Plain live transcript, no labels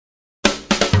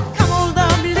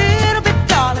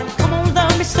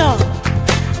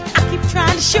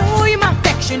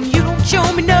affection, you don't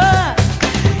show me none.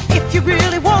 If you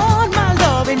really want my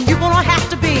love, and you're gonna have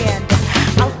to bend,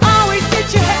 I'll always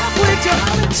meet you halfway,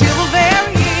 darling, till the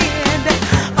very end.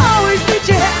 Always meet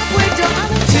you halfway,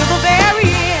 darling, till the very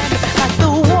end. Like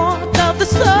the warmth of the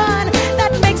sun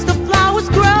that makes the flowers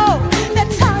grow.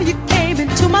 That's how you came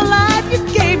into my life. You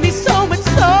gave me so much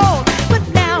soul, but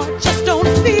now I just don't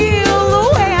feel the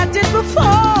way I did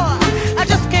before. I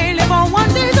just can't live on one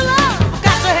day's love.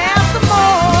 Got to have some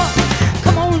more.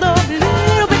 Come on, love me a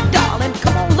little bit, darling.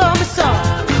 Come on, love me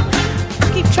some. I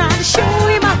keep trying to show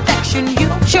you my affection, you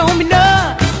don't show me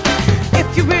none. If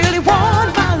you really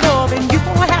want my love, and you're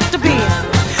gonna have to bend,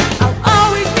 I'll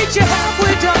always meet you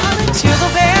halfway, darling, till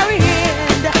the very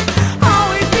end.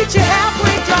 Always meet you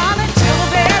halfway, darling, till the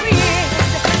very end.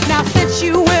 Now since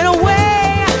you went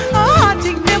away, a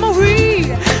haunting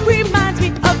memory reminds me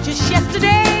of just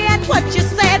yesterday and what you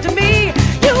said to me.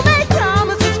 You made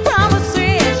promises,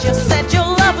 promises. You said your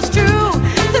love was true,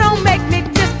 so don't make me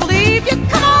disbelieve you.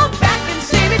 Come on back and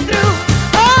see me through.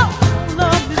 Oh,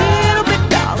 love me a little bit,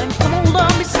 darling. Come on,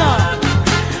 love me some.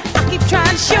 I keep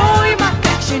trying to show you my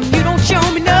affection, you don't show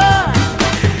me none.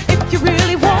 If you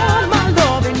really want my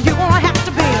love, and you're gonna have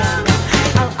to bend,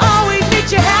 I'll always meet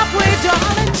you halfway,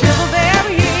 darling, till the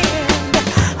very end.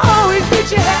 Always meet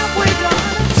you halfway,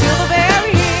 darling, till the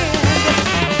very end.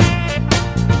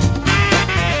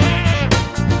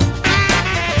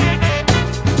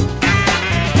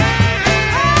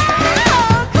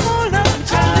 Oh, come on, love me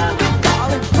just a little bit,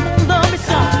 darling. Come on, love me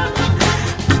some.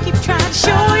 I keep trying to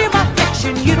show you my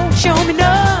affection, you don't show me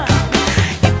none.